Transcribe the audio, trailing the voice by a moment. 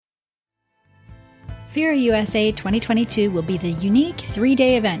FIRA USA 2022 will be the unique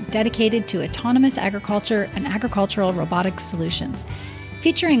 3-day event dedicated to autonomous agriculture and agricultural robotics solutions.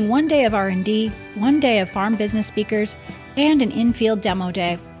 Featuring 1 day of R&D, 1 day of farm business speakers, and an in-field demo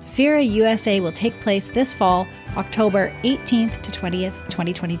day, FIRA USA will take place this fall, October 18th to 20th,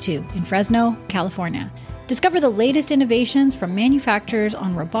 2022 in Fresno, California. Discover the latest innovations from manufacturers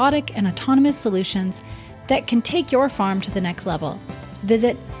on robotic and autonomous solutions that can take your farm to the next level.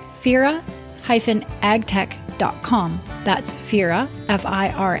 Visit FIRA-agtech.com. That's FIRA,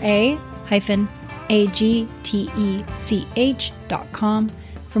 FIRA-agtech.com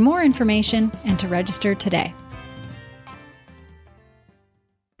for more information and to register today.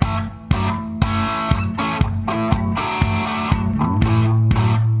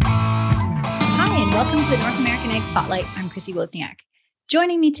 Welcome to the North American Ag Spotlight. I'm Chrissy Wozniak.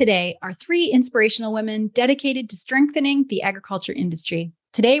 Joining me today are 3 inspirational women dedicated to strengthening the agriculture industry.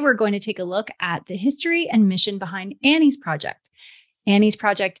 Today, we're going to take a look at the history and mission behind Annie's Project. Annie's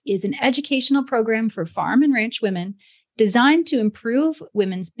Project is an educational program for farm and ranch women designed to improve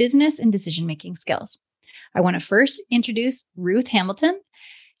women's business and decision-making skills. I want to first introduce Ruth Hamilton.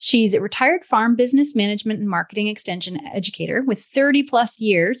 She's a retired farm business management and marketing extension educator with 30 plus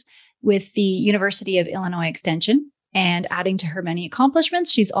years with the University of Illinois Extension, and adding to her many accomplishments,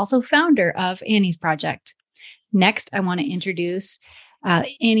 she's also founder of Annie's Project. Next, I want to introduce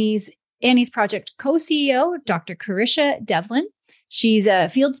Annie's Project co-CEO, Dr. Carisha Devlin. She's a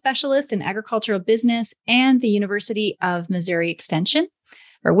field specialist in agricultural business and the University of Missouri Extension,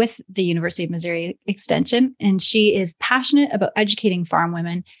 or with the University of Missouri Extension, and she is passionate about educating farm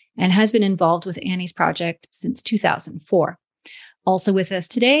women and has been involved with Annie's Project since 2004. Also with us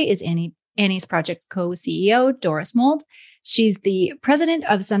today is Annie's Project co-CEO, Doris Mold. She's the president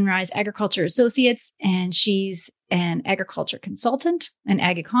of Sunrise Agriculture Associates, and she's an agriculture consultant, an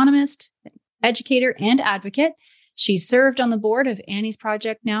ag economist, educator, and advocate. She's served on the board of Annie's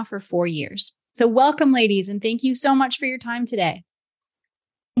Project now for 4 years. So welcome, ladies, and thank you so much for your time today.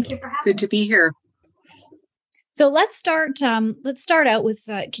 Thank you for having us. Good to be here. So let's start out with,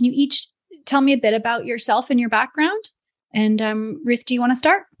 can you each tell me a bit about yourself and your background? And Ruth, do you want to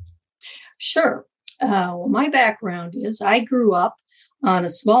start? Sure. Well, my background is I grew up on a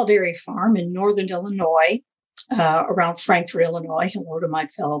small dairy farm in northern Illinois, around Frankfort, Illinois. Hello to my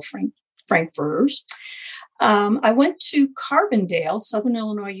fellow Frankfurters. I went to Carbondale, Southern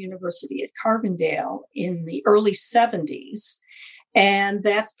Illinois University at Carbondale in the early 70s. And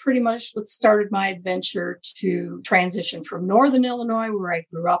that's pretty much what started my adventure to transition from Northern Illinois, where I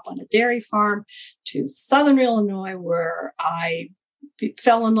grew up on a dairy farm, to Southern Illinois, where I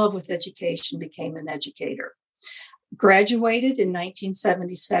fell in love with education, became an educator. Graduated in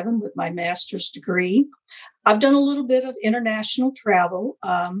 1977 with my master's degree. I've done a little bit of international travel,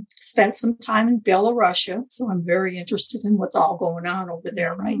 spent some time in Belarus, so I'm very interested in what's all going on over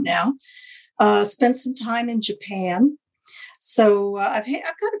there right now. Spent some time in Japan. So I've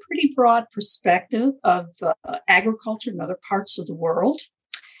got a pretty broad perspective of agriculture in other parts of the world.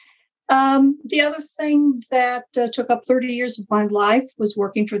 The other thing that took up 30 years of my life was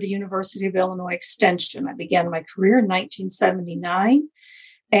working for the University of Illinois Extension. I began my career in 1979,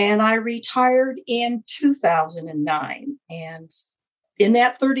 and I retired in 2009. And in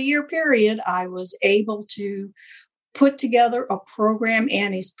that 30-year period, I was able to put together a program,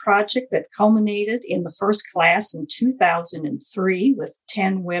 Annie's Project, that culminated in the first class in 2003 with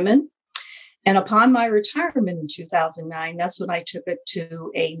 10 women. And upon my retirement in 2009, that's when I took it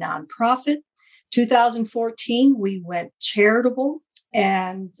to a nonprofit. 2014, we went charitable.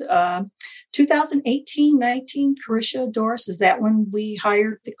 And 2018-19, Carisha, Doris, is that when we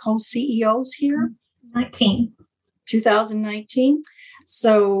hired the co-CEOs here? 2019.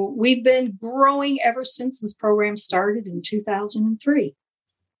 So we've been growing ever since this program started in 2003.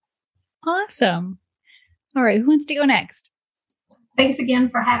 Awesome. All right. Who wants to go next? Thanks again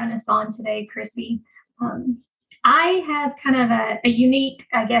for having us on today, Chrissy. I have kind of a unique,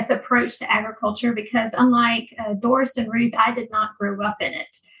 I guess, approach to agriculture because unlike Doris and Ruth, I did not grow up in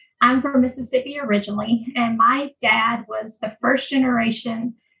it. I'm from Mississippi originally, and my dad was the first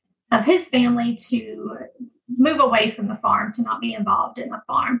generation of his family to move away from the farm, to not be involved in the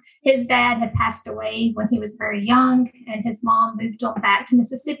farm. His dad had passed away when he was very young, and his mom moved on back to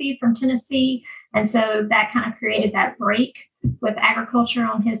Mississippi from Tennessee. And so that kind of created that break with agriculture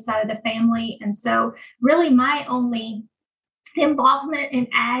on his side of the family. And so really my only involvement in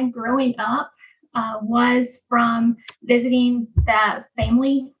ag growing up was from visiting the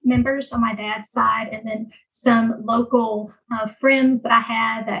family members on my dad's side, and then some local friends that I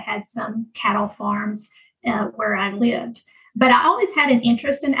had that had some cattle farms where I lived. But I always had an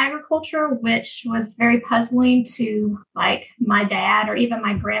interest in agriculture, which was very puzzling to like my dad or even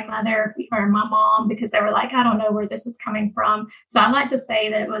my grandmother or my mom, because they were like, I don't know where this is coming from. So I like to say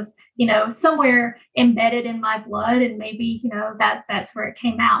that it was, somewhere embedded in my blood, and maybe, that's where it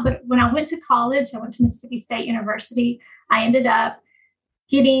came out. But when I went to college, I went to Mississippi State University. I ended up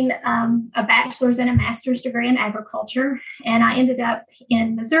getting a bachelor's and a master's degree in agriculture. And I ended up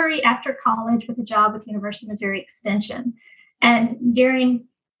in Missouri after college with a job with University of Missouri Extension. And during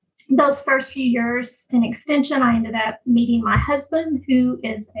those first few years in Extension, I ended up meeting my husband, who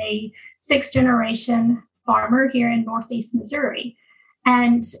is a sixth generation farmer here in Northeast Missouri.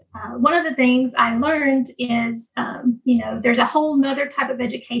 And one of the things I learned is, there's a whole nother type of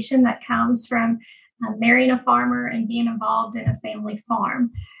education that comes from marrying a farmer and being involved in a family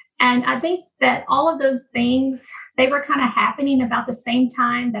farm. And I think that all of those things, they were kind of happening about the same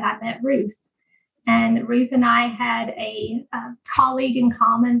time that I met Ruth. And Ruth and I had a colleague in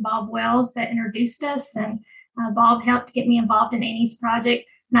common, Bob Wells, that introduced us. And Bob helped get me involved in Annie's project.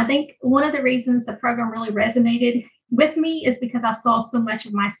 And I think one of the reasons the program really resonated with me is because I saw so much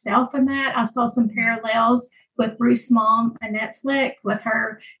of myself in that. I saw some parallels with Ruth's mom, Annette Flick, with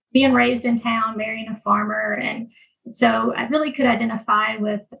her being raised in town, marrying a farmer. And so I really could identify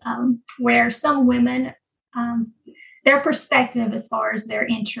with where some women, their perspective as far as their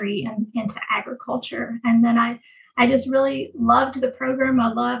entry into agriculture. And then I just really loved the program.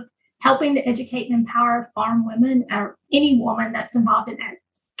 I love helping to educate and empower farm women, or any woman that's involved in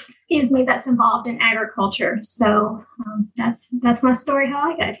agriculture. So that's my story,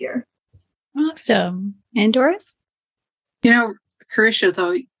 how I got here. Awesome. And Doris? Carisha,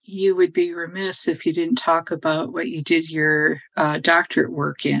 though, you would be remiss if you didn't talk about what you did your doctorate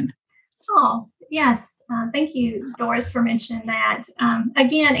work in. Oh, yes. Thank you, Doris, for mentioning that.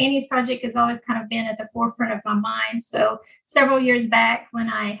 Again, Annie's project has always kind of been at the forefront of my mind. So several years back, when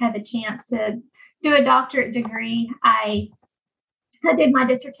I had the chance to do a doctorate degree, I did my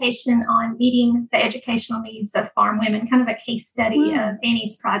dissertation on meeting the educational needs of farm women, kind of a case study of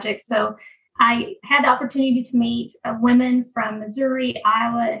Annie's project. So I had the opportunity to meet women from Missouri,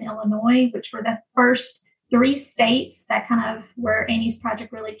 Iowa, and Illinois, which were the first 3 states that kind of where Annie's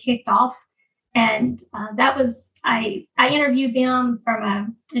project really kicked off. And that was, I interviewed them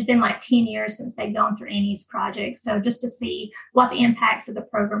it'd been like 10 years since they'd gone through Annie's project. So just to see what the impacts of the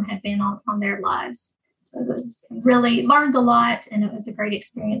program had been on their lives. It was really learned a lot, and it was a great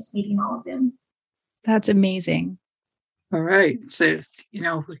experience meeting all of them. That's amazing. All right. So,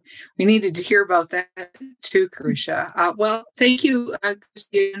 we needed to hear about that too, Carisha. Well, thank you,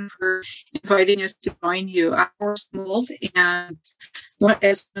 Christine, for inviting us to join you. I'm Doris Mould, and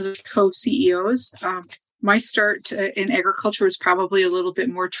as one of the co-CEOs, my start in agriculture was probably a little bit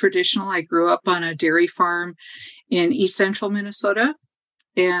more traditional. I grew up on a dairy farm in East Central Minnesota,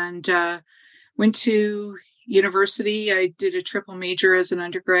 and went to university. I did a triple major as an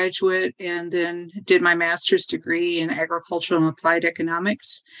undergraduate, and then did my master's degree in agricultural and applied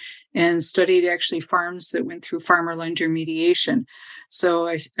economics, and studied actually farms that went through farmer lender mediation. So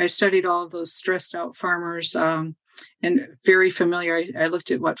I studied all of those stressed out farmers, and very familiar. I looked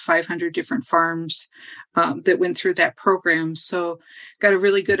at 500 different farms that went through that program. So got a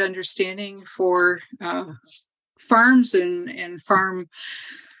really good understanding for farms and farm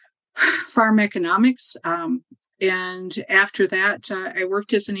economics. And after that, I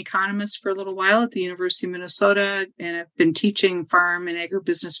worked as an economist for a little while at the University of Minnesota, and I've been teaching farm and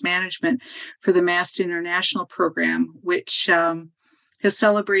agribusiness management for the MAST International program, which has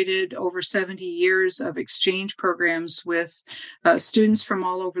celebrated over 70 years of exchange programs with students from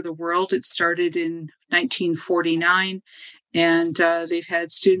all over the world. It started in 1949, and they've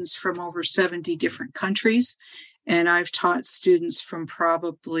had students from over 70 different countries. And I've taught students from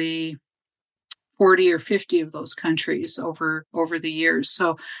probably 40 or 50 of those countries over the years.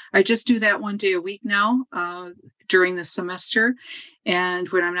 So I just do that one day a week now during the semester. And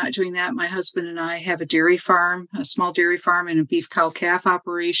when I'm not doing that, my husband and I have a dairy farm, a small dairy farm, and a beef cow-calf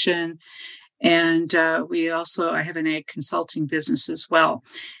operation. And I have an ag consulting business as well.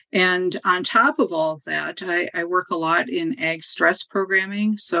 And on top of all of that, I work a lot in ag stress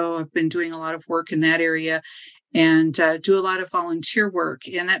programming. So I've been doing a lot of work in that area, and do a lot of volunteer work.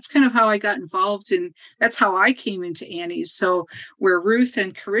 And that's kind of how I got involved, and that's how I came into Annie's. So where Ruth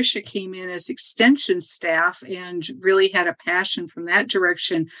and Carisha came in as extension staff and really had a passion from that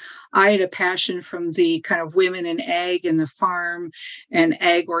direction, I had a passion from the kind of women in ag and the farm and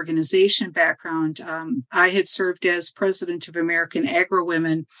ag organization background. I had served as president of American Agri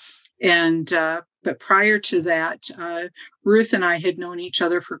Women, and but prior to that, Ruth and I had known each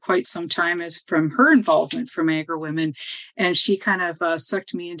other for quite some time as from her involvement from AgriWomen, and she kind of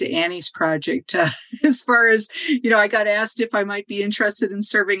sucked me into Annie's project. As far as, I got asked if I might be interested in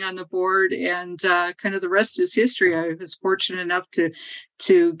serving on the board, and kind of the rest is history. I was fortunate enough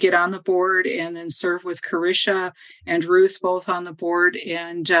to get on the board and then serve with Carisha and Ruth both on the board.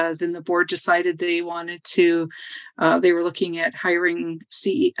 And then the board decided they wanted to, they were looking at hiring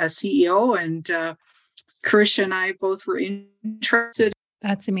a CEO, and Carisha and I both were interested.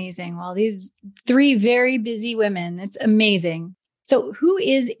 That's amazing. Well, these three very busy women. It's amazing. So who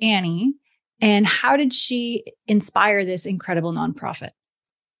is Annie and how did she inspire this incredible nonprofit?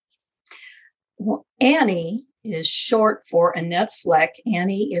 Well, Annie is short for Annette Fleck.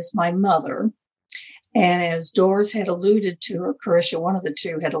 Annie is my mother. And as Doris had alluded to, or Carisha, one of the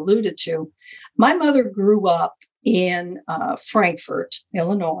two, had alluded to, my mother grew up in Frankfort,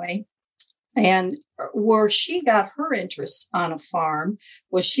 Illinois. And where she got her interest on a farm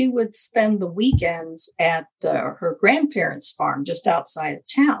was she would spend the weekends at her grandparents' farm just outside of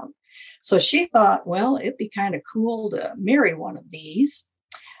town. So she thought, well, it'd be kind of cool to marry one of these.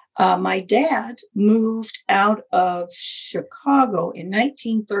 My dad moved out of Chicago in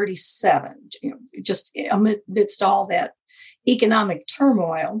 1937, just amidst all that economic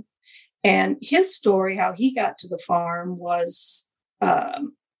turmoil. And his story, how he got to the farm was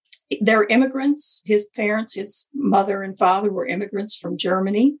they're immigrants. His parents, his mother and father were immigrants from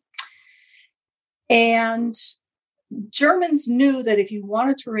Germany. And Germans knew that if you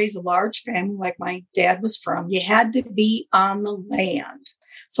wanted to raise a large family like my dad was from, you had to be on the land.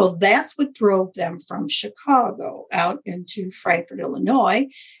 So that's what drove them from Chicago out into Frankfort, Illinois.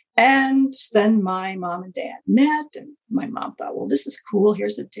 And then my mom and dad met, and my mom thought, well, this is cool.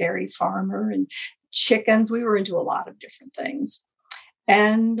 Here's a dairy farmer and chickens. We were into a lot of different things.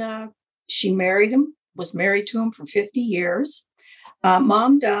 And she married him, was married to him for 50 years.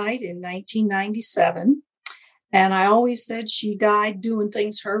 Mom died in 1997. And I always said she died doing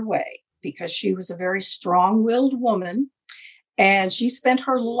things her way because she was a very strong-willed woman. And she spent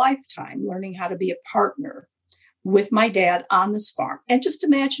her lifetime learning how to be a partner with my dad on this farm. And just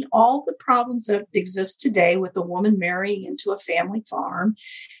imagine all the problems that exist today with a woman marrying into a family farm.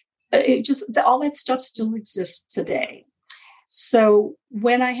 All that stuff still exists today. So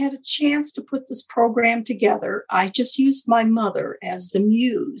when I had a chance to put this program together, I just used my mother as the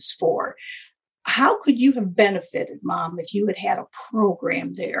muse for how could you have benefited, Mom, if you had had a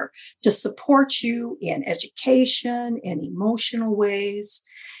program there to support you in education and emotional ways?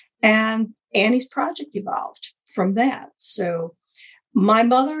 And Annie's project evolved from that. So my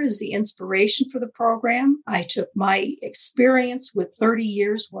mother is the inspiration for the program. I took my experience with 30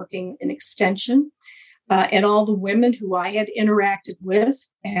 years working in extension and all the women who I had interacted with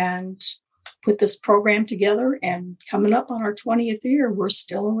and put this program together. And coming up on our 20th year, we're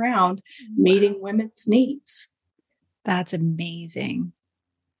still around meeting women's needs. That's amazing.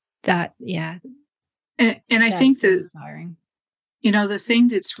 And I think that, inspiring. The thing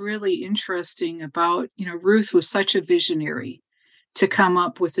that's really interesting about, Ruth was such a visionary to come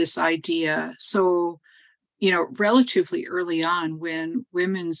up with this idea. So, relatively early on when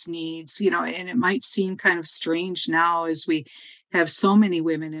women's needs, and it might seem kind of strange now as we have so many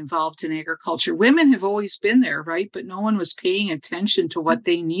women involved in agriculture. Women have always been there, right? But no one was paying attention to what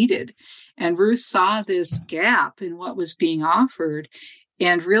they needed. And Ruth saw this gap in what was being offered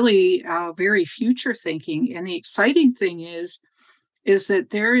and really very future thinking. And the exciting thing is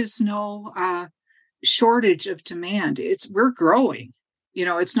that there is no shortage of demand. We're growing.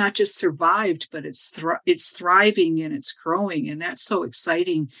 It's not just survived, but it's thriving and it's growing. And that's so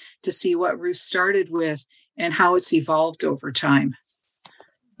exciting to see what Ruth started with and how it's evolved over time.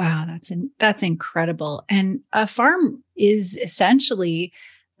 Wow, that's incredible. And a farm is essentially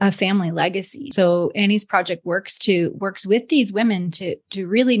a family legacy. So Annie's project works with these women to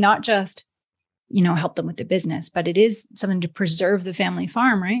really not just, help them with the business, but it is something to preserve the family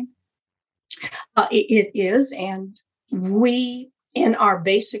farm, right? It is. And we, in our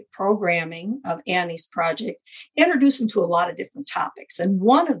basic programming of Annie's project, introduce them to a lot of different topics. And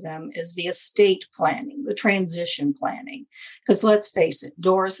one of them is the estate planning, the transition planning. Because let's face it,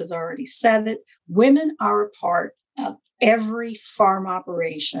 Doris has already said it, women are a part of every farm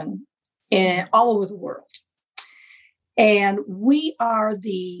operation all over the world. And we are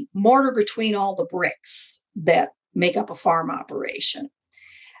the mortar between all the bricks that make up a farm operation.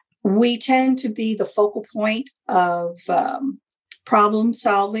 We tend to be the focal point of problem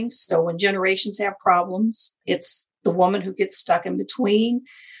solving. So when generations have problems, it's the woman who gets stuck in between.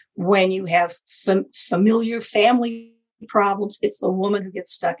 When you have familiar family problems, it's the woman who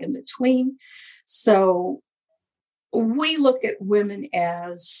gets stuck in between. So we look at women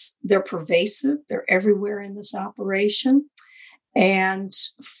as they're pervasive, they're everywhere in this operation. And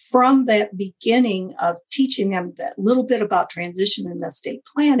from that beginning of teaching them that little bit about transition and estate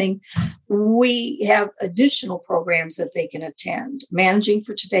planning, we have additional programs that they can attend. Managing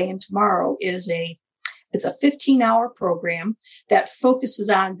for Today and Tomorrow is a 15-hour program that focuses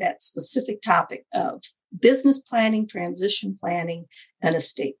on that specific topic of business planning, transition planning, and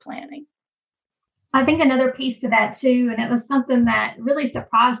estate planning. I think another piece to that too, and it was something that really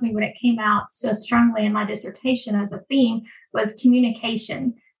surprised me when it came out so strongly in my dissertation as a theme, was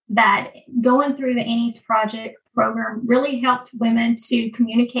communication. That going through the Annie's Project program really helped women to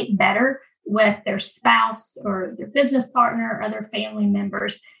communicate better with their spouse or their business partner or other family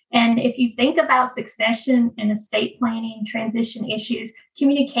members. And if you think about succession and estate planning, transition issues,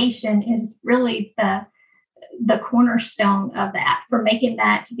 communication is really the cornerstone of that, for making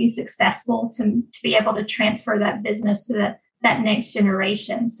that to be successful, to be able to transfer that business to that next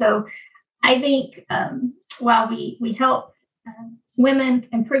generation. So I think while we help women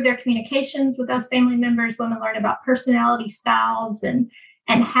improve their communications with those family members, women learn about personality styles and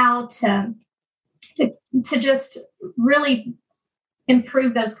how to just really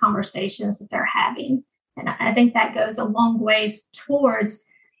improve those conversations that they're having. And I think that goes a long ways towards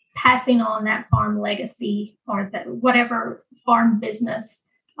passing on that farm legacy or whatever farm business,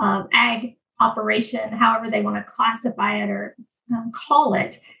 ag operation, however they want to classify it or call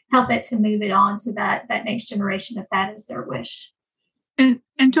it, help it to move it on to that next generation if that is their wish. And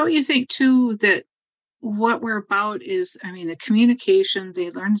don't you think too that what we're about is, the communication,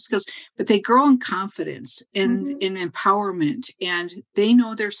 they learn the skills, but they grow in confidence and in empowerment, and they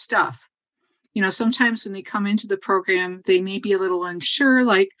know their stuff. Sometimes when they come into the program, they may be a little unsure,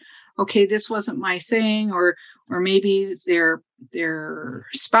 like, okay, this wasn't my thing, or maybe their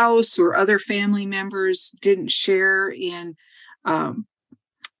spouse or other family members didn't share in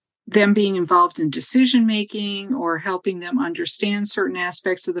them being involved in decision making or helping them understand certain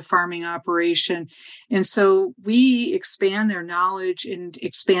aspects of the farming operation. And so we expand their knowledge and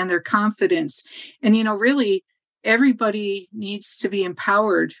expand their confidence. And, really, everybody needs to be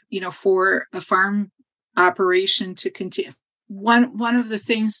empowered, for a farm operation to continue. One of the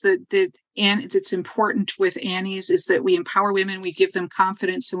things and it's important with Annie's is that we empower women, we give them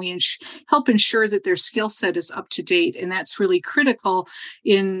confidence, and we help ensure that their skill set is up to date. And that's really critical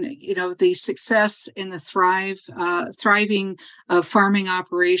in, the success and the thriving of farming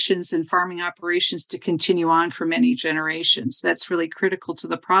operations and farming operations to continue on for many generations. That's really critical to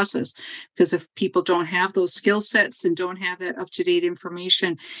the process, because if people don't have those skill sets and don't have that up to date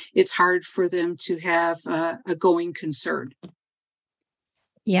information, it's hard for them to have a going concern.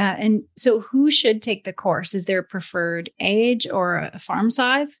 Yeah. And so who should take the course? Is there a preferred age or a farm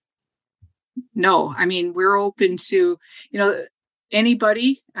size? No, we're open to,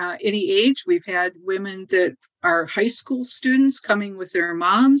 anybody, any age. We've had women that are high school students coming with their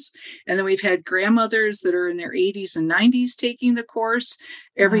moms. And then we've had grandmothers that are in their 80s and 90s taking the course.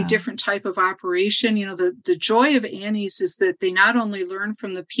 Every different type of operation. The joy of Annie's is that they not only learn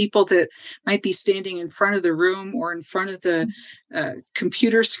from the people that might be standing in front of the room or in front of the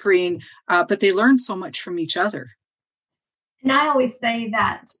computer screen, but they learn so much from each other. And I always say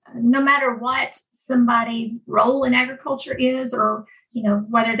that no matter what somebody's role in agriculture is, or,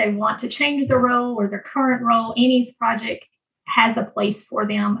 whether they want to change the role or their current role, Annie's Project has a place for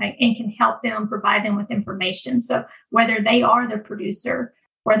them and can help them, provide them with information. So whether they are the producer,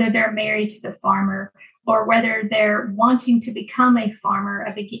 whether they're married to the farmer, or whether they're wanting to become a farmer,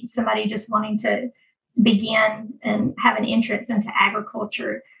 somebody just wanting to begin and have an entrance into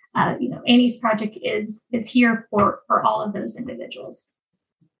agriculture, Annie's Project is here for all of those individuals.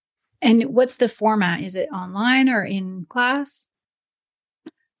 And what's the format? Is it online or in class?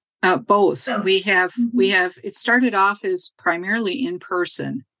 Both. We have, it started off as primarily in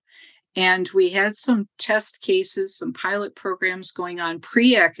person, and we had some test cases, some pilot programs going on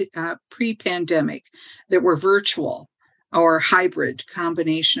pre-pandemic that were virtual or hybrid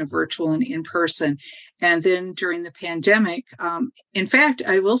combination of virtual and in person. And then during the pandemic, in fact,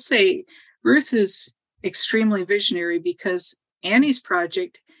 I will say Ruth is extremely visionary, because Annie's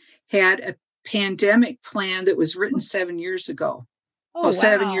Project had a pandemic plan that was written 7 years ago. Oh, wow.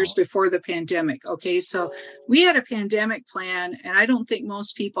 7 years before the pandemic. Okay. So we had a pandemic plan, and I don't think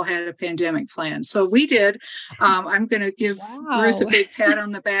most people had a pandemic plan. So we did. I'm going to give Ruth a big pat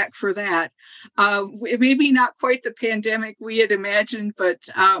on the back for that. It may be not quite the pandemic we had imagined, but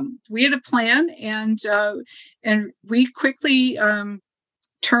we had a plan, and we quickly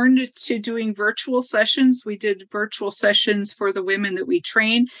turned to doing virtual sessions. We did virtual sessions for the women that we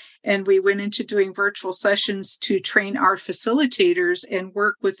train, and we went into doing virtual sessions to train our facilitators and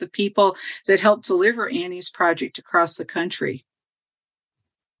work with the people that help deliver Annie's Project across the country.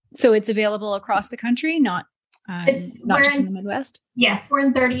 So it's available across the country, not just in the Midwest? Yes, we're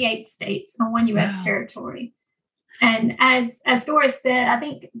in 38 states on one U.S. territory. And as Doris said, I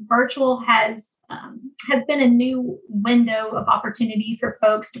think virtual has been a new window of opportunity for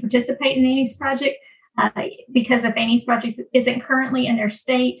folks to participate in Annie's Project. Because if Annie's Project isn't currently in their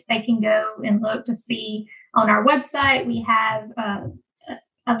state, they can go and look to see on our website. We have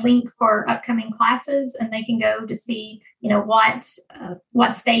a link for upcoming classes, and they can go to see,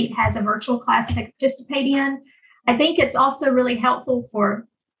 what state has a virtual class they can participate in. I think it's also really helpful for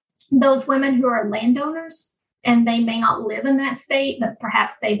those women who are landowners and they may not live in that state, but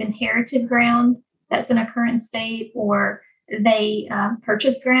perhaps they've inherited ground that's in a current state, or they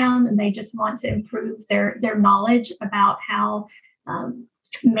purchased ground and they just want to improve their knowledge about how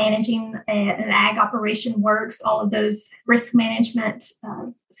managing an ag operation works, all of those risk management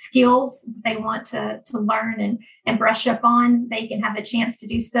skills they want to learn and brush up on. They can have a chance to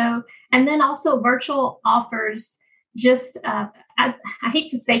do so. And then also virtual offers just, I hate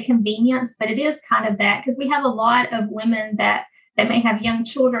to say convenience, but it is kind of that, because we have a lot of women that may have young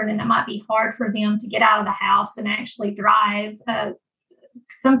children, and it might be hard for them to get out of the house and actually drive.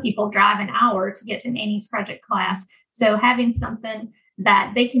 Some people drive an hour to get to an Annie's Project class. So having something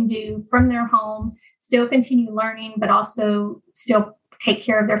that they can do from their home, still continue learning, but also still take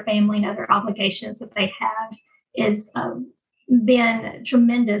care of their family and other obligations that they have, is been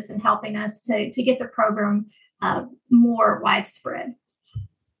tremendous in helping us to get the program more widespread.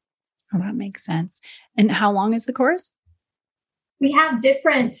 Oh, that makes sense. And how long is the course? We have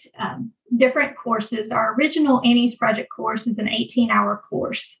different courses. Our original Annie's Project course is an 18-hour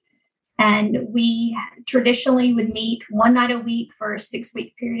course. And we traditionally would meet one night a week for a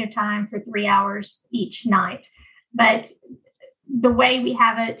 6-week period of time for 3 hours each night. But the way we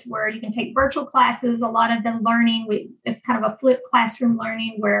have it, where you can take virtual classes, a lot of the learning is kind of a flipped classroom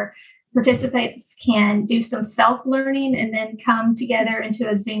learning where participants can do some self-learning and then come together into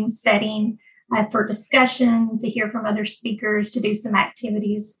a Zoom setting for discussion, to hear from other speakers, to do some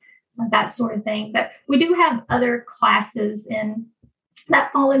activities, that sort of thing. But we do have other classes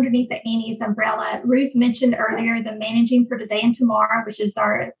that fall underneath the Annie's umbrella. Ruth mentioned earlier the Managing for Today and Tomorrow, which is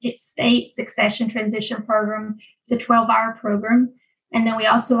our state succession transition program. It's a 12-hour program. And then we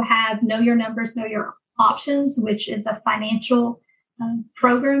also have Know Your Numbers, Know Your Options, which is a financial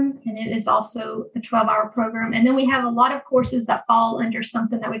program, and it is also a 12-hour program. And then we have a lot of courses that fall under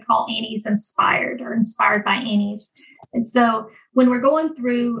something that we call Annie's Inspired, or Inspired by Annie's. And so when we're going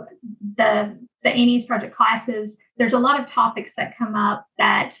through the Annie's Project classes, there's a lot of topics that come up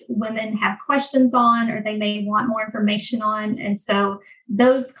that women have questions on, or they may want more information on. And so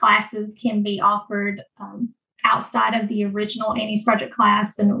those classes can be offered outside of the original Annie's Project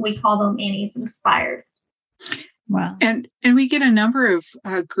class, and we call them Annie's Inspired. Wow. And we get a number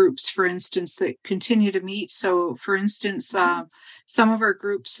of groups, for instance, that continue to meet. So, for instance, some of our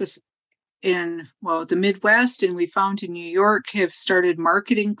groups in the Midwest, and we found in New York, have started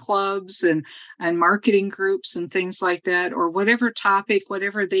marketing clubs and marketing groups and things like that, or whatever topic,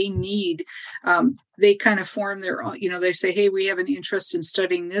 whatever they need. They kind of form their own, they say, hey, we have an interest in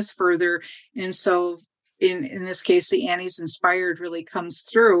studying this further. And so in this case, the Annie's Inspired really comes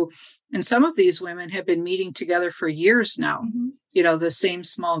through. And some of these women have been meeting together for years now, the same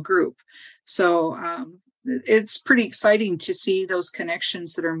small group. So it's pretty exciting to see those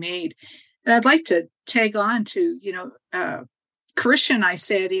connections that are made. And I'd like to tag on to, Karisha and I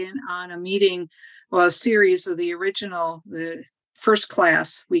sat in on a meeting, a series of the first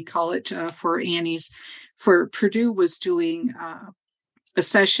class, we call it, for Annie's, for Purdue was doing a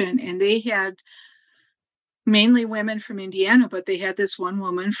session, and they had mainly women from Indiana, but they had this one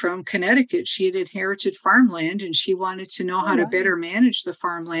woman from Connecticut. She had inherited farmland, and she wanted to know how to better manage the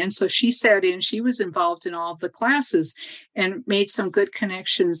farmland. So she sat in, she was involved in all of the classes and made some good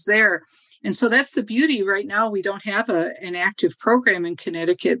connections there. And so that's the beauty. Right now, we don't have an active program in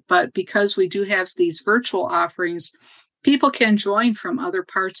Connecticut, but because we do have these virtual offerings, people can join from other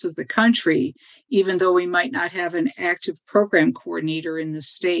parts of the country, even though we might not have an active program coordinator in the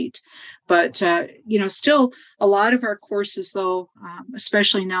state. But, still a lot of our courses, though,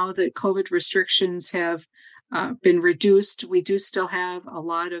 especially now that COVID restrictions have been reduced, we do still have a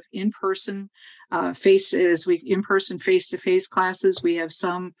lot of in-person face-to-face classes. We have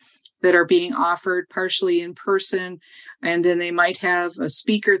some that are being offered partially in person. And then they might have a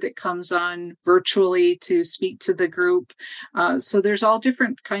speaker that comes on virtually to speak to the group. So there's all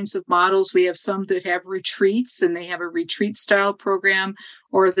different kinds of models. We have some that have retreats and they have a retreat style program,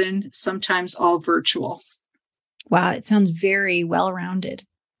 or then sometimes all virtual. Wow, it sounds very well-rounded.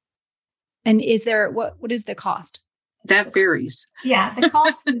 And is there, what is the cost? That varies. Yeah, the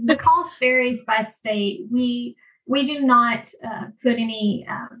cost varies by state. We do not put any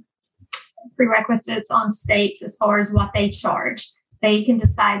prerequisites on states as far as what they charge. They can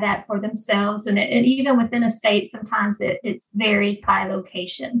decide that for themselves. And even within a state, sometimes it varies by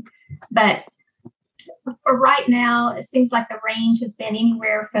location. But for right now, it seems like the range has been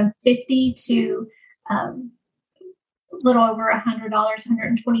anywhere from $50 to a little over $100,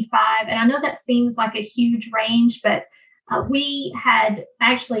 $125. And I know that seems like a huge range, but we had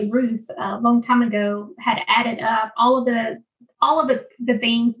actually, Ruth, a long time ago, had added up all of the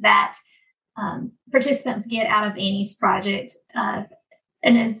things that participants get out of Annie's project,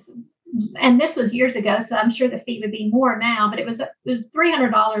 and this was years ago, so I'm sure the fee would be more now. But it was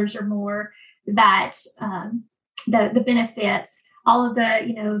 $300 or more that the benefits, all of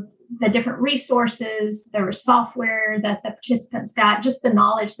the the different resources, there was software that the participants got, just the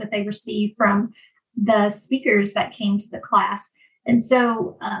knowledge that they received from the speakers that came to the class. And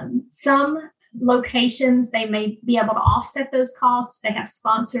so some locations, they may be able to offset those costs. They have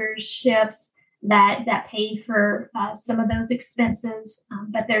sponsorships that pay for some of those expenses.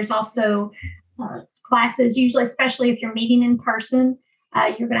 But there's also classes, usually, especially if you're meeting in person,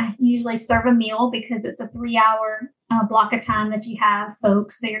 you're going to usually serve a meal because it's a 3-hour block of time that you have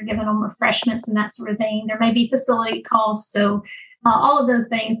folks. So you're giving them refreshments and that sort of thing. There may be facility costs. So all of those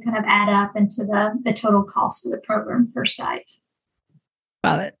things kind of add up into the total cost of the program per site.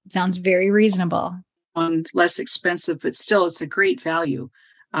 Wow, that sounds very reasonable. Less expensive, but still it's a great value.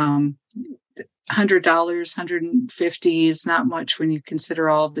 $100, $150 is not much when you consider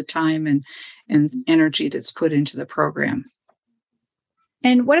all of the time and energy that's put into the program.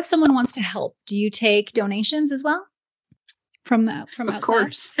 And what if someone wants to help? Do you take donations as well from outside? Of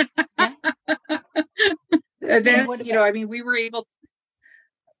course. Yeah.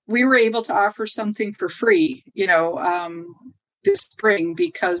 We were able to offer something for free, this spring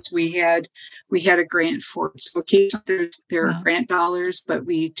because we had a grant for it. So occasionally there are grant dollars, but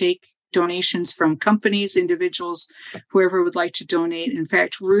we take donations from companies, individuals, whoever would like to donate. In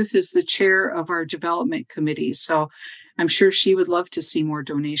fact, Ruth is the chair of our development committee, so I'm sure she would love to see more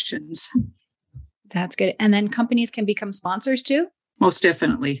donations. That's good. And then companies can become sponsors too? Most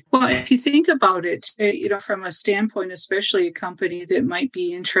definitely. Well, if you think about it, from a standpoint, especially a company that might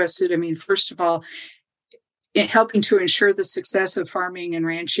be interested, first of all, in helping to ensure the success of farming and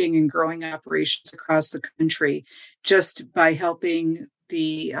ranching and growing operations across the country, just by helping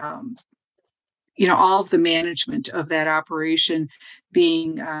the, all of the management of that operation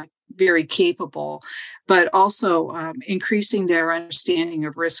being very capable, but also increasing their understanding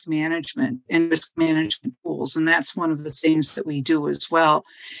of risk management and risk management tools. And that's one of the things that we do as well.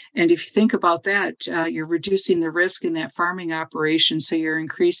 And if you think about that, you're reducing the risk in that farming operation. So you're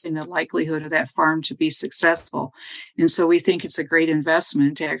increasing the likelihood of that farm to be successful. And so we think it's a great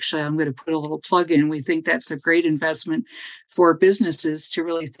investment. Actually, I'm going to put a little plug in. We think that's a great investment for businesses to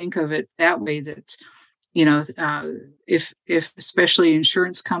really think of it that way, that if especially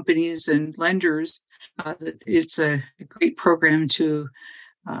insurance companies and lenders, it's a great program to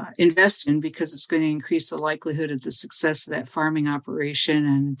invest in because it's going to increase the likelihood of the success of that farming operation.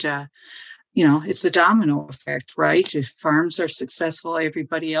 And, it's a domino effect, right? If farms are successful,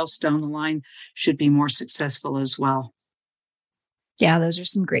 everybody else down the line should be more successful as well. Yeah, those are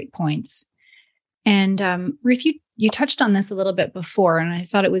some great points. And Ruth, you touched on this a little bit before, and I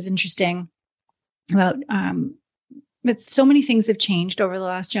thought it was interesting about but so many things have changed over the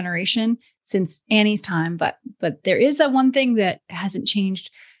last generation since Annie's time, but there is that one thing that hasn't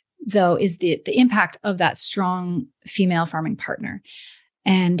changed, though, is the impact of that strong female farming partner,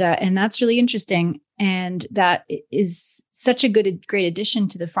 and that's really interesting, and that is such a great addition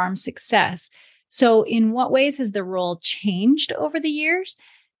to the farm's success. So, in what ways has the role changed over the years,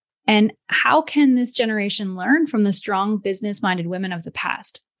 and how can this generation learn from the strong business-minded women of the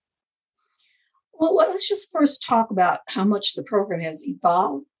past? Well, let's just first talk about how much the program has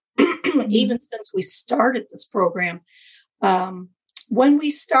evolved, even since we started this program. When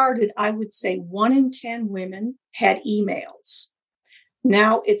we started, I would say 1 in 10 women had emails.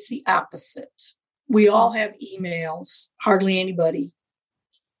 Now it's the opposite. We all have emails. Hardly anybody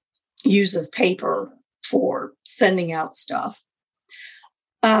uses paper for sending out stuff.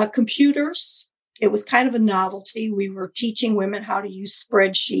 Computers it was kind of a novelty. We were teaching women how to use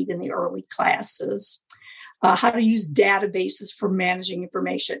spreadsheet in the early classes, how to use databases for managing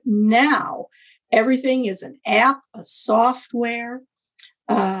information. Now, everything is an app, a software.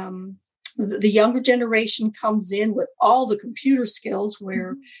 The younger generation comes in with all the computer skills,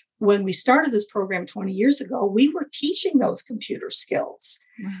 where when we started this program 20 years ago, we were teaching those computer skills.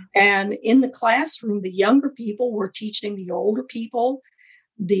 And in the classroom, the younger people were teaching the older people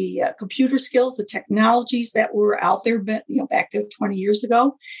the computer skills, the technologies that were out there, back there 20 years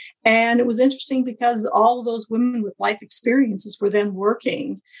ago. And it was interesting because all of those women with life experiences were then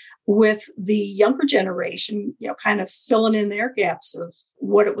working with the younger generation, kind of filling in their gaps of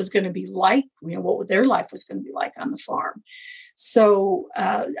what it was going to be like, what their life was going to be like on the farm. So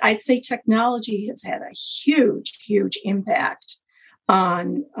I'd say technology has had a huge, huge impact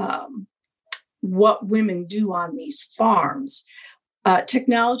on what women do on these farms.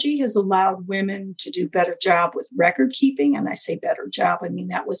 Technology has allowed women to do better job with record keeping. And I say better job, I mean,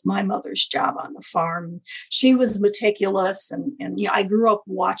 that was my mother's job on the farm. She was meticulous, and I grew up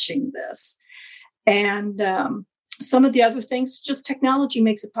watching this. And some of the other things, just technology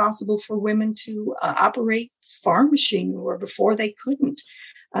makes it possible for women to operate farm machinery where before they couldn't.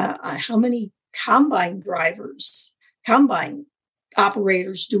 How many combine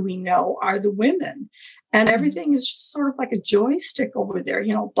operators do we know are the women? And everything is just sort of like a joystick over there,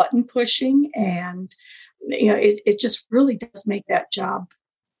 button pushing. And, it just really does make that job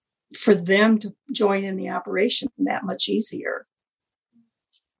for them to join in the operation that much easier.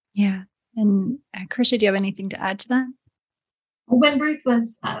 Yeah. And Krisha, do you have anything to add to that? When Ruth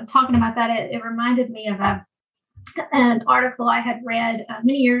was talking about that, it reminded me of an article I had read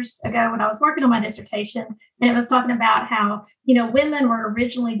many years ago when I was working on my dissertation, and it was talking about how, women were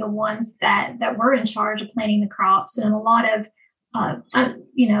originally the ones that were in charge of planting the crops. And in a lot of,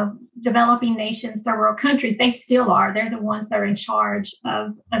 developing nations, third world countries, they still are. They're the ones that are in charge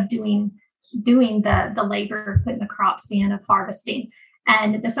of doing the labor, putting the crops in, of harvesting.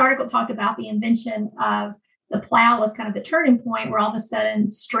 And this article talked about the invention of the plow was kind of the turning point where all of a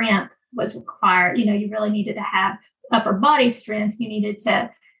sudden strength was required. You really needed to have upper body strength. You needed to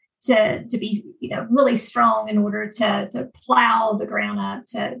be, really strong in order to plow the ground up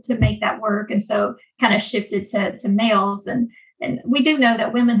to make that work. And so kind of shifted to males. And we do know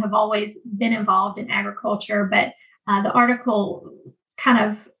that women have always been involved in agriculture, but the article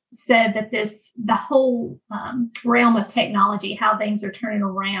kind of said that the whole realm of technology, how things are turning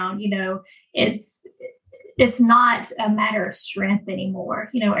around, it's not a matter of strength anymore.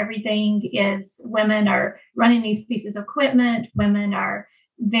 Everything is, women are running these pieces of equipment. Women are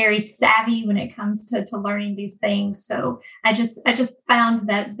very savvy when it comes to learning these things. So I just found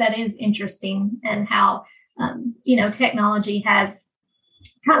that is interesting, and how, technology has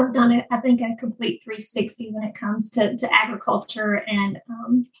kind of done, I think, a complete 360 when it comes to agriculture. And,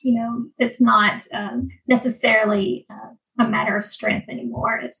 it's not necessarily a matter of strength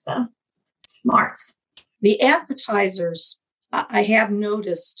anymore. It's the smarts. The advertisers, I have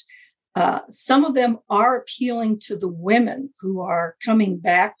noticed, some of them are appealing to the women who are coming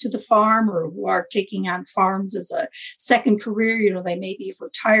back to the farm or who are taking on farms as a second career. They maybe have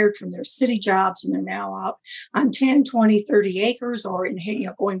retired from their city jobs and they're now out on 10, 20, 30 acres or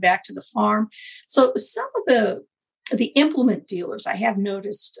going back to the farm. So some of the implement dealers I have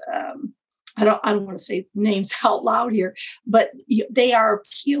noticed, I don't want to say names out loud here, but they are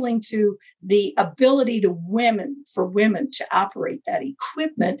appealing to the ability for women to operate that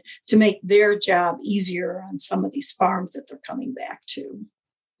equipment to make their job easier on some of these farms that they're coming back to.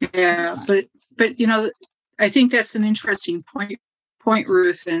 Yeah, but I think that's an interesting point,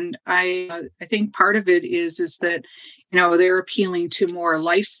 Ruth, and I think part of it is that they're appealing to more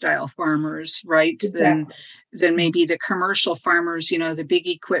lifestyle farmers, right? Exactly. Than maybe the commercial farmers, the big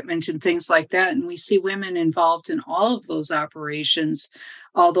equipment and things like that. And we see women involved in all of those operations,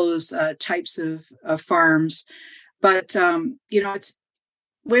 all those types of farms. But, it's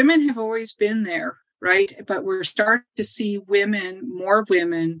women have always been there, right? But we're starting to see more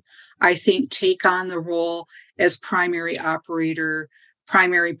women, I think, take on the role as primary operator,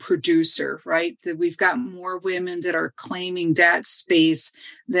 primary producer, right? That we've got more women that are claiming that space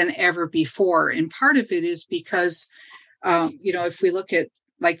than ever before. And part of it is because, if we look at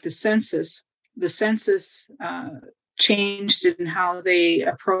like the census changed in how they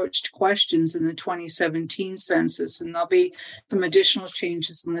approached questions in the 2017 census, and there'll be some additional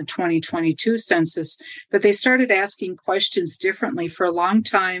changes in the 2022 census, but they started asking questions differently. For a long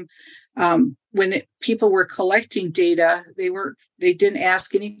time, people were collecting data, they didn't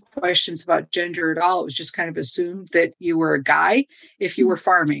ask any questions about gender at all. It was just kind of assumed that you were a guy if you were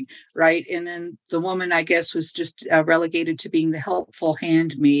farming, right? And then the woman, I guess, was just relegated to being the helpful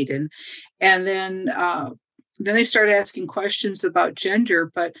handmaid. And then they started asking questions about gender.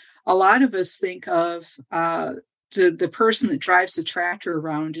 But a lot of us think of the person that drives the tractor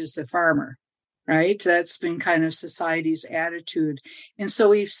around is the farmer. Right? That's been kind of society's attitude. And so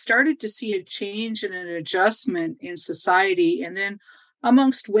we've started to see a change and an adjustment in society, and then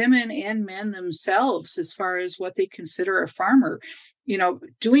amongst women and men themselves, as far as what they consider a farmer.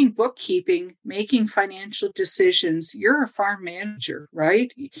 Doing bookkeeping, making financial decisions, you're a farm manager,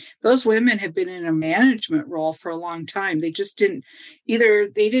 right? Those women have been in a management role for a long time. They just didn't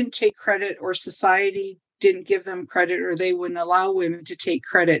take credit, or society didn't give them credit, or they wouldn't allow women to take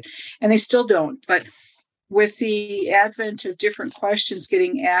credit, and they still don't. But with the advent of different questions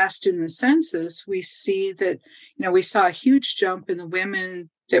getting asked in the census, we see that, we saw a huge jump in the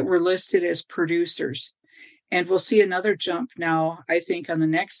women that were listed as producers. And we'll see another jump now, I think, on the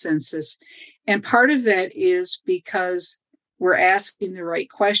next census. And part of that is because we're asking the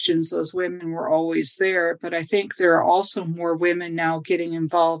right questions. Those women were always there, but I think there are also more women now getting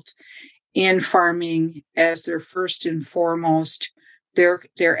involved in farming as their first and foremost their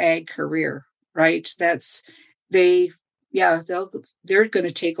ag career, right? They're going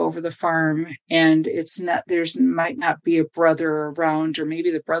to take over the farm, and might not be a brother around, or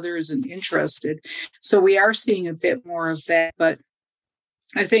maybe the brother isn't interested. So we are seeing a bit more of that, but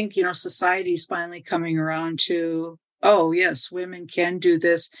I think, society's finally coming around to, oh yes, women can do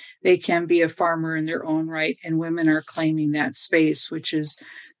this. They can be a farmer in their own right, and women are claiming that space, which is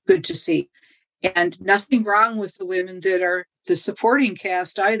good to see. And nothing wrong with the women that are the supporting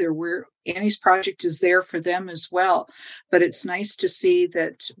cast either. Annie's project is there for them as well. But it's nice to see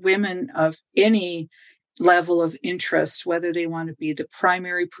that women of any level of interest, whether they want to be the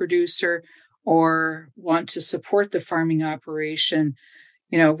primary producer or want to support the farming operation,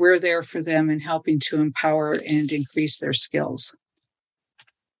 we're there for them and helping to empower and increase their skills.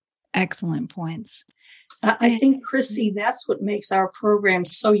 Excellent points. I think, Chrissy, that's what makes our program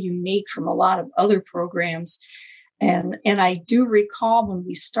so unique from a lot of other programs. And I do recall when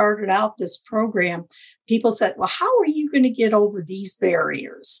we started out this program, people said, well, how are you going to get over these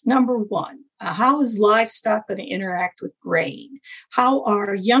barriers? Number one, how is livestock going to interact with grain? How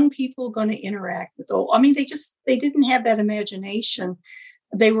are young people going to interact with old? I mean, they didn't have that imagination.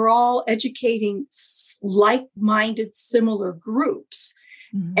 They were all educating like-minded, similar groups.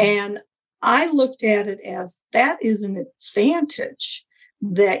 Mm-hmm. And I looked at it as that is an advantage,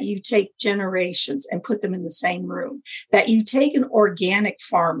 that you take generations and put them in the same room, that you take an organic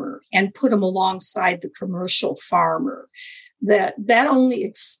farmer and put them alongside the commercial farmer, that only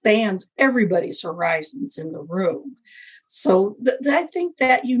expands everybody's horizons in the room. So I think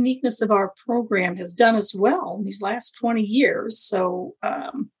that uniqueness of our program has done us well in these last 20 years. So,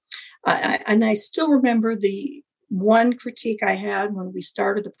 I still remember the one critique I had when we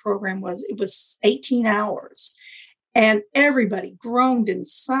started the program was it was 18 hours. And everybody groaned and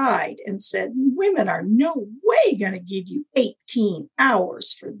sighed and said, women are no way going to give you 18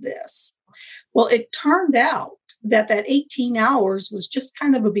 hours for this. Well, it turned out that 18 hours was just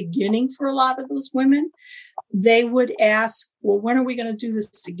kind of a beginning for a lot of those women. They would ask, well, when are we going to do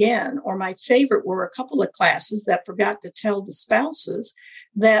this again? Or my favorite were a couple of classes that forgot to tell the spouses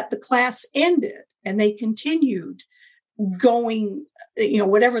that the class ended and they continued going,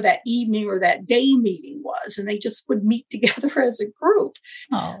 whatever that evening or that day meeting was, and they just would meet together as a group.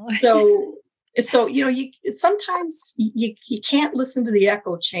 Oh. So you sometimes you can't listen to the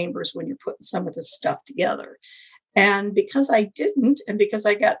echo chambers when you're putting some of this stuff together. And because I didn't, and because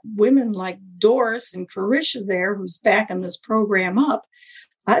I got women like Doris and Carisha there, who's backing this program up,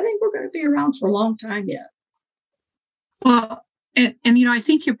 I think we're going to be around for a long time yet. Well, and I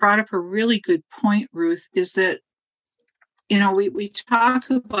think you brought up a really good point, Ruth, is that we talk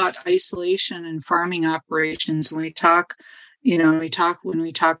about isolation and farming operations when we talk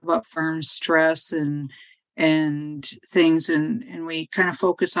about farm stress and things, and we kind of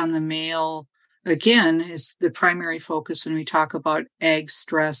focus on the male again is the primary focus when we talk about ag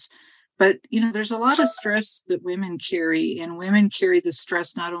stress. But there's a lot of stress that women carry, and women carry the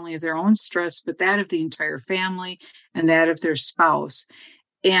stress not only of their own stress, but that of the entire family and that of their spouse.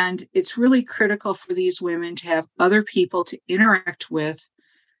 And it's really critical for these women to have other people to interact with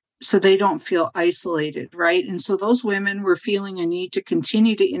so they don't feel isolated, right? And so those women were feeling a need to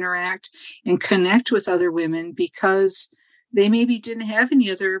continue to interact and connect with other women because they maybe didn't have any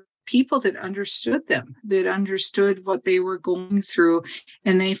other people that understood them, that understood what they were going through.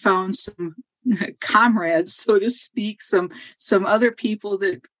 And they found some comrades, so to speak, some other people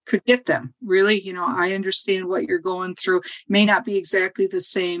that could get them. Really, I understand what you're going through. May not be exactly the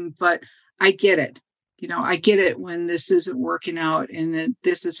same, but I get it. I get it when this isn't working out and that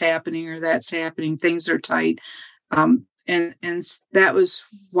this is happening or that's happening. Things are tight. And that was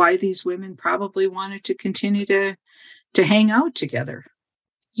why these women probably wanted to continue to hang out together.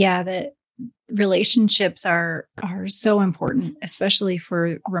 Yeah, the relationships are so important, especially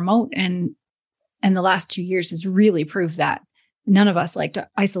for remote. And the last 2 years has really proved that. None of us liked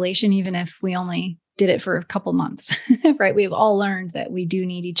isolation, even if we only did it for a couple months, right? We've all learned that we do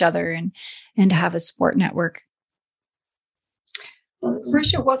need each other and to have a support network.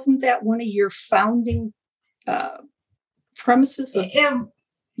 Carisha, wasn't that one of your founding premises? It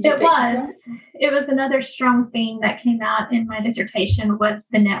was another strong theme that came out in my dissertation was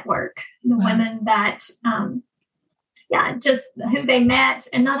the network, the women that, just who they met,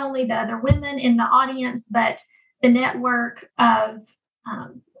 and not only the other women in the audience, but the network of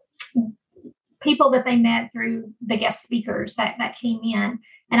people that they met through the guest speakers that came in.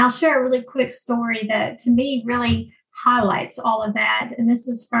 And I'll share a really quick story that to me really highlights all of that. And this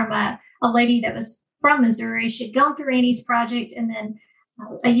is from a lady that was from Missouri. She'd gone through Annie's project, and then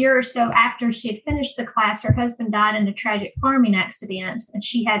a year or so after she had finished the class, her husband died in a tragic farming accident, and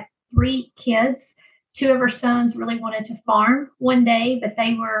she had 3 kids. 2 of her sons really wanted to farm one day, but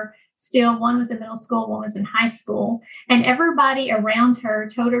they were still, one was in middle school, one was in high school, and everybody around her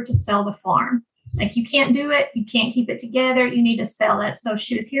told her to sell the farm. Like, you can't do it. You can't keep it together. You need to sell it. So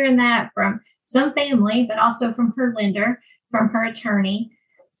she was hearing that from some family, but also from her lender, from her attorney,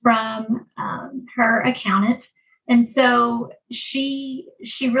 from her accountant. And so she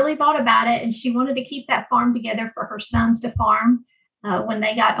really thought about it, and she wanted to keep that farm together for her sons to farm when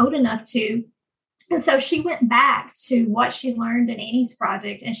they got old enough to. And so she went back to what she learned in Annie's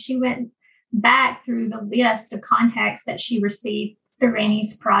project, and she went back through the list of contacts that she received through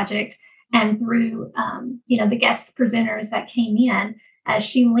Annie's project and through, the guest presenters that came in, as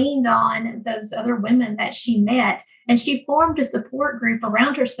she leaned on those other women that she met. And she formed a support group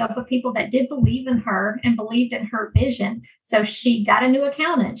around herself of people that did believe in her and believed in her vision. So she got a new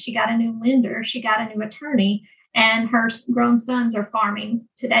accountant, she got a new lender, she got a new attorney, and her grown sons are farming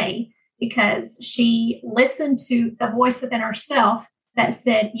today because she listened to the voice within herself that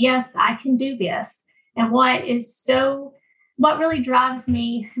said, yes, I can do this. And what really drives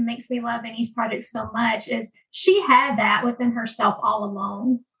me and makes me love Annie's project so much is she had that within herself all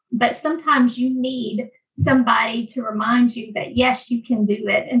along. But sometimes you need somebody to remind you that, yes, you can do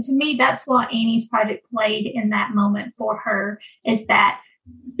it. And to me, that's what Annie's project played in that moment for her, is that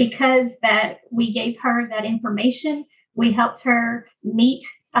because that we gave her that information, we helped her meet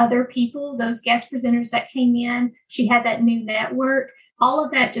other people, those guest presenters that came in. She had that new network. All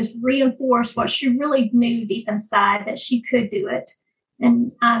of that just reinforced what she really knew deep inside, that she could do it.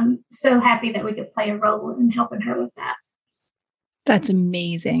 And I'm so happy that we could play a role in helping her with that. That's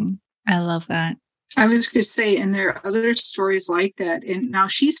amazing. I love that. I was going to say, and there are other stories like that. And now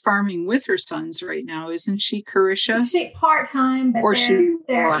she's farming with her sons right now, isn't she, Carisha? She part-time, but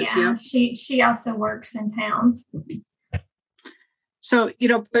she also works in town. So,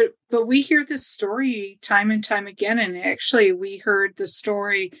 but we hear this story time and time again. And actually, we heard the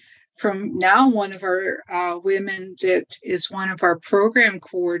story from now one of our women that is one of our program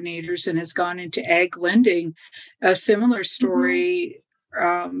coordinators and has gone into ag lending. A similar story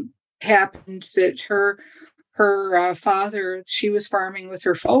happened that her father, she was farming with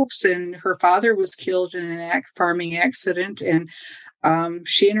her folks, and her father was killed in an farming accident. And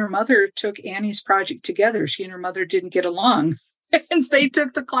she and her mother took Annie's project together. She and her mother didn't get along. And they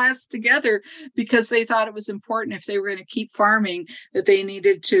took the class together because they thought it was important, if they were going to keep farming, that they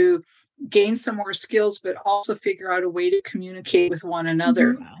needed to gain some more skills, but also figure out a way to communicate with one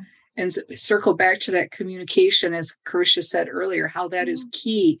another. Mm-hmm. And circle back to that communication, as Carisha said earlier, how that is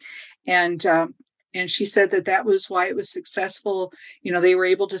key. And she said that was why it was successful. They were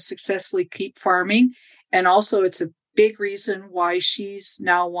able to successfully keep farming. And also it's a big reason why she's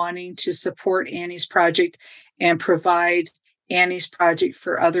now wanting to support Annie's project and provide Annie's project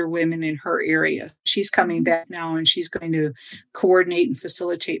for other women in her area. She's coming back now, and she's going to coordinate and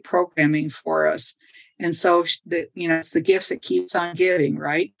facilitate programming for us. And so, it's the gifts that keeps on giving,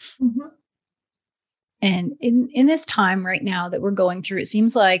 right? Mm-hmm. And in this time right now that we're going through, it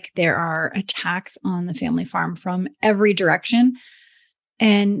seems like there are attacks on the family farm from every direction.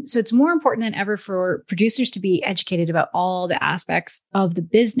 And so it's more important than ever for producers to be educated about all the aspects of the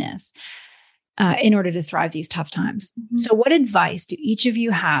business in order to thrive these tough times. Mm-hmm. So what advice do each of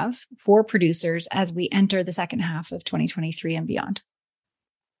you have for producers as we enter the second half of 2023 and beyond?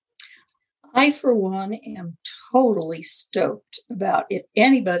 I, for one, am totally stoked about if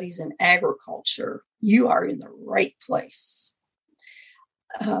anybody's in agriculture, you are in the right place.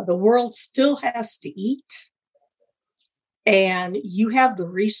 The world still has to eat, and you have the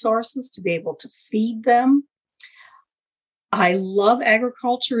resources to be able to feed them. I love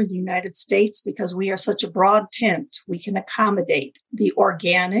agriculture in the United States because we are such a broad tent. We can accommodate the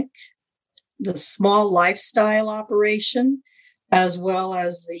organic, the small lifestyle operation, as well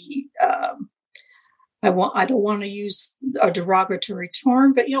as the, I don't want to use a derogatory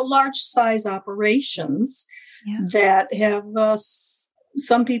term, but, large size operations that have,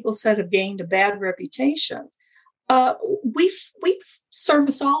 some people said have gained a bad reputation. We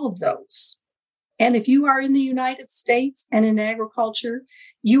service all of those. And if you are in the United States and in agriculture,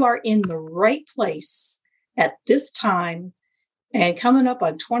 you are in the right place at this time. And coming up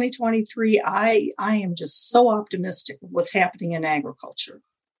on 2023, I am just so optimistic of what's happening in agriculture.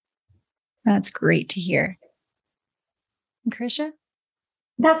 That's great to hear. And Krisha?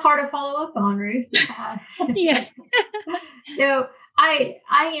 That's hard to follow up on, Ruth. Yeah. I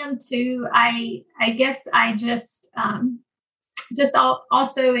am too. I guess I just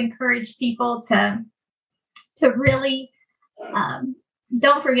also encourage people to really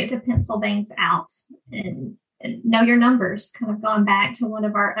don't forget to pencil things out and know your numbers, kind of going back to one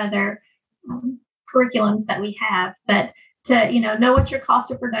of our other curriculums that we have, but to, know what your cost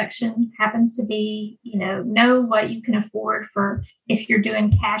of production happens to be, know what you can afford for if you're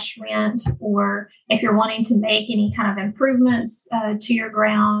doing cash rent or if you're wanting to make any kind of improvements to your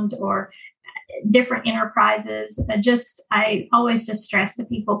ground or different enterprises. I always just stress to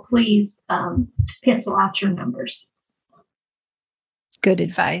people, please pencil out your numbers. Good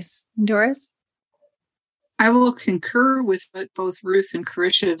advice. Doris? I will concur with what both Ruth and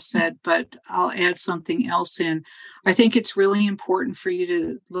Krisha have said, but I'll add something else in. I think it's really important for you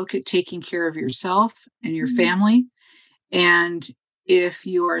to look at taking care of yourself and your family. And if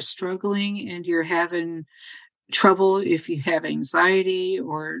you are struggling and you're having trouble, if you have anxiety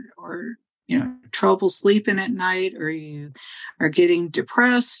or trouble sleeping at night, or you are getting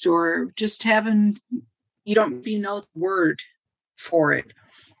depressed, or just you don't know the word for it,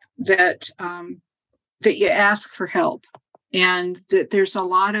 that you ask for help, and that there's a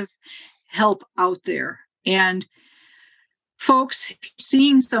lot of help out there. And folks,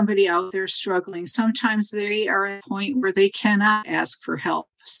 seeing somebody out there struggling, sometimes they are at a point where they cannot ask for help.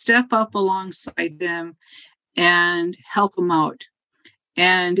 Step up alongside them and help them out.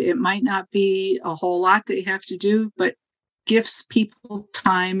 And it might not be a whole lot that you have to do, but give people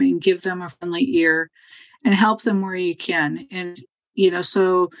time and give them a friendly ear and help them where you can. And,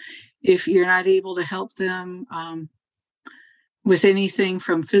 so if you're not able to help them with anything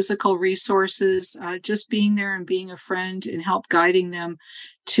from physical resources, just being there and being a friend and help guiding them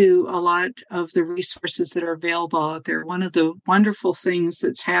to a lot of the resources that are available out there. One of the wonderful things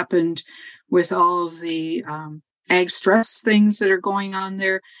that's happened with all of the ag stress things that are going on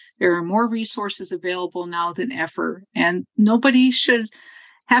there are more resources available now than ever. And nobody should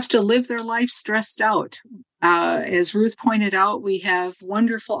have to live their life stressed out. As Ruth pointed out, we have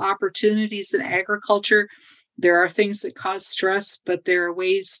wonderful opportunities in agriculture. There are things that cause stress, but there are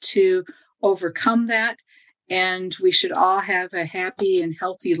ways to overcome that. And we should all have a happy and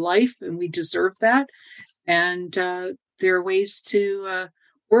healthy life, and we deserve that. And there are ways to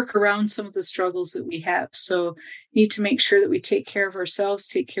work around some of the struggles that we have. So need to make sure that we take care of ourselves,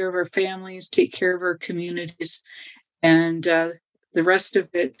 take care of our families, take care of our communities. And the rest of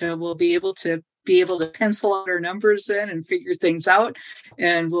it, we'll be able to pencil out our numbers then and figure things out.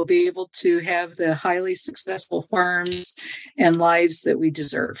 And we'll be able to have the highly successful farms and lives that we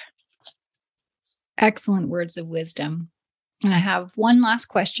deserve. Excellent words of wisdom. And I have one last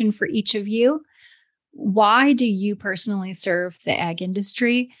question for each of you. Why do you personally serve the ag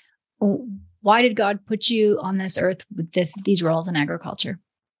industry? Why did God put you on this earth with these roles in agriculture?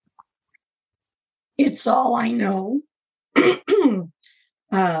 It's all I know.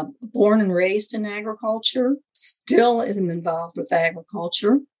 Born and raised in agriculture, still am involved with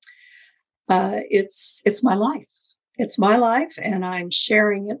agriculture. It's my life. It's my life, and I'm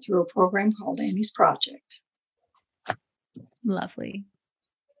sharing it through a program called Annie's Project. Lovely.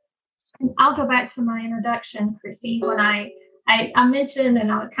 I'll go back to my introduction, Chrissy, when I mentioned,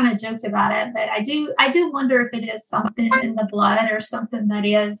 and I kind of joked about it, but I do wonder if it is something in the blood or something that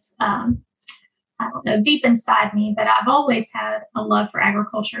is, I don't know, deep inside me, but I've always had a love for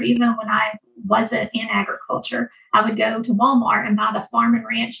agriculture. Even when I wasn't in agriculture, I would go to Walmart and buy the Farm and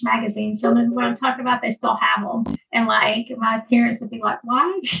Ranch magazines. You know what I'm talking about? They still have them. And my parents would be like,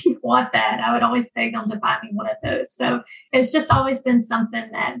 why do you want that? I would always beg them to buy me one of those. So it's just always been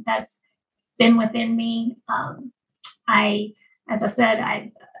something that's been within me. As I said, I've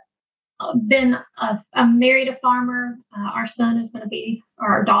been married a farmer. Our son is going to be, or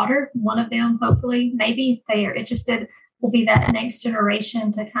our daughter, one of them, hopefully, maybe if they are interested, will be that next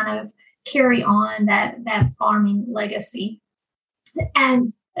generation to kind of carry on that farming legacy.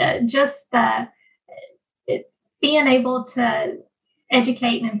 And being able to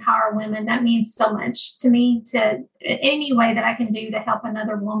educate and empower women, that means so much to me. To any way that I can do to help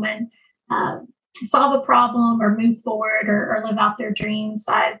another woman solve a problem or move forward or live out their dreams,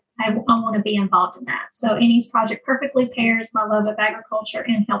 I want to be involved in that. So Annie's project perfectly pairs my love of agriculture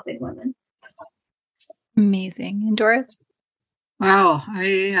and helping women. Amazing. And Doris? Wow.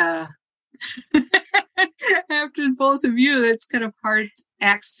 After both of you, that's kind of hard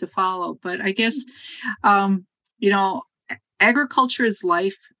acts to follow. But I guess, agriculture is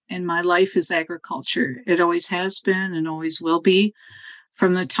life, and my life is agriculture. It always has been and always will be.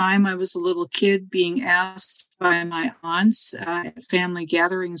 From the time I was a little kid, being asked by my aunts at family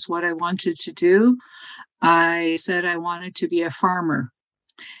gatherings what I wanted to do, I said I wanted to be a farmer.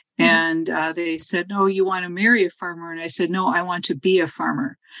 And they said, no, you want to marry a farmer. And I said, no, I want to be a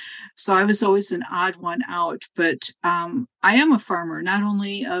farmer. So I was always an odd one out. But I am a farmer, not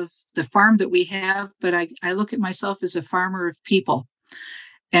only of the farm that we have, but I look at myself as a farmer of people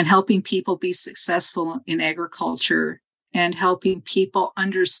and helping people be successful in agriculture and helping people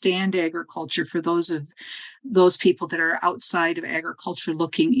understand agriculture for those people that are outside of agriculture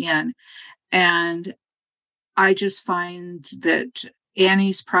looking in. And I just find that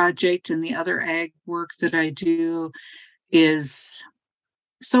Annie's project and the other ag work that I do is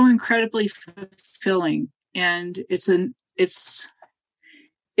so incredibly fulfilling. And it's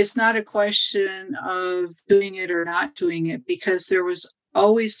not a question of doing it or not doing it, because there was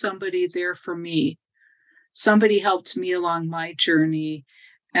always somebody there for me. Somebody helped me along my journey.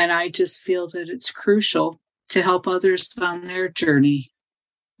 And I just feel that it's crucial to help others on their journey.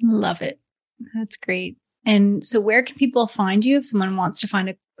 Love it. That's great. And so where can people find you if someone wants to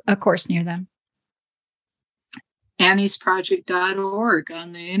find a course near them? AnniesProject.org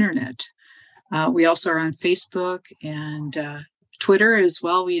on the internet. We also are on Facebook and Twitter as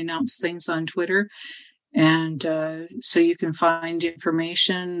well. We announce things on Twitter. And so you can find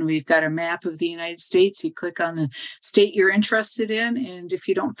information. We've got a map of the United States. You click on the state you're interested in. And if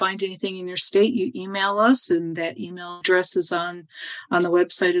you don't find anything in your state, you email us. And that email address is on the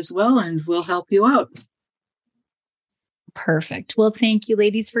website as well. And we'll help you out. Perfect. Well, thank you,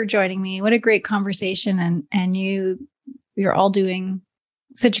 ladies, for joining me. What a great conversation. And you're all doing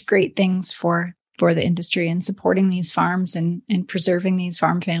such great things for the industry and supporting these farms and preserving these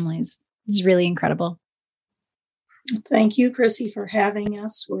farm families. It's really incredible. Thank you, Chrissy, for having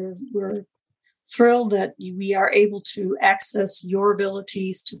us. We're thrilled that we are able to access your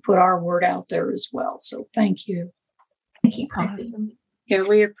abilities to put our word out there as well. So thank you. Thank you, Chrissy. Awesome. Yeah,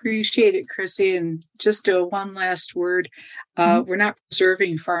 we appreciate it, Chrissy. And just one last word. We're not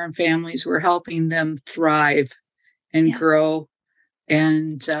preserving farm families. We're helping them thrive and grow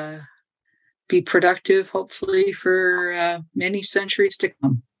and be productive, hopefully, for many centuries to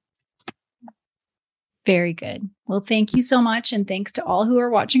come. Very good. Well, thank you so much. And thanks to all who are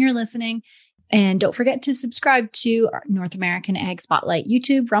watching or listening. And don't forget to subscribe to our North American Ag Spotlight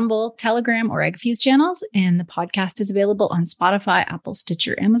YouTube, Rumble, Telegram, or AgFuse channels. And the podcast is available on Spotify, Apple,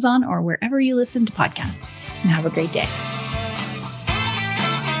 Stitcher, Amazon, or wherever you listen to podcasts. And have a great day.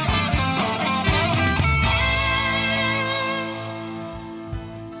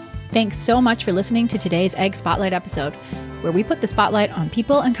 Thanks so much for listening to today's Ag Spotlight episode, where we put the spotlight on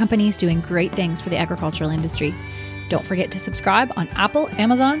people and companies doing great things for the agricultural industry. Don't forget to subscribe on Apple,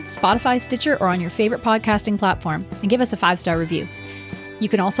 Amazon, Spotify, Stitcher, or on your favorite podcasting platform, and give us a 5-star review. You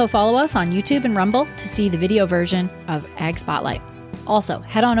can also follow us on YouTube and Rumble to see the video version of Ag Spotlight. Also,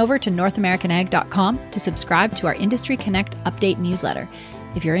 head on over to NorthAmericanAg.com to subscribe to our Industry Connect update newsletter.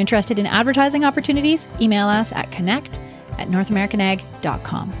 If you're interested in advertising opportunities, email us at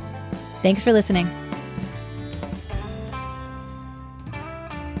connect@NorthAmericanAg.com. Thanks for listening.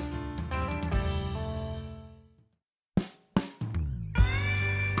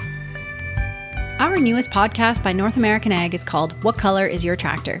 Our newest podcast by North American Ag is called What Color is Your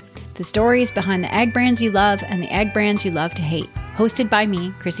Tractor? The stories behind the ag brands you love and the ag brands you love to hate. Hosted by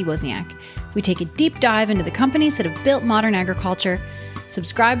me, Chrissy Wozniak. We take a deep dive into the companies that have built modern agriculture.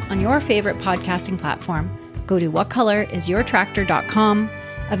 Subscribe on your favorite podcasting platform. Go to whatcolorisyourtractor.com.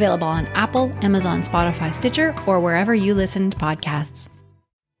 Available on Apple, Amazon, Spotify, Stitcher, or wherever you listen to podcasts.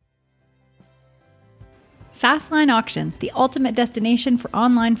 Fastline Auctions, the ultimate destination for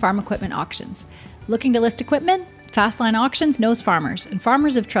online farm equipment auctions. Looking to list equipment? Fastline Auctions knows farmers, and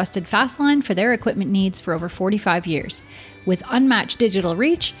farmers have trusted Fastline for their equipment needs for over 45 years. With unmatched digital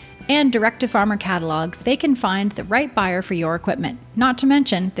reach and direct-to-farmer catalogs, they can find the right buyer for your equipment. Not to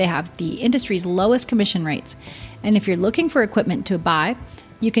mention, they have the industry's lowest commission rates. And if you're looking for equipment to buy,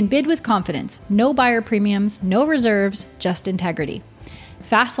 you can bid with confidence. No buyer premiums, no reserves, just integrity.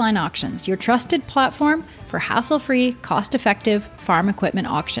 Fastline Auctions, your trusted platform for hassle-free, cost-effective farm equipment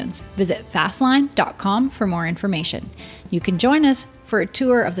auctions. Visit fastline.com for more information. You can join us for a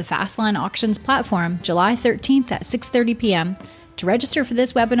tour of the Fastline Auctions platform July 13th at 6:30 p.m. To register for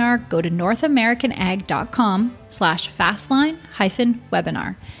this webinar, go to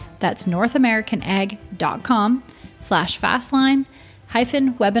northamericanag.com/fastline-webinar. That's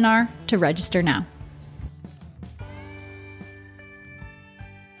northamericanag.com/fastline-webinar to register now.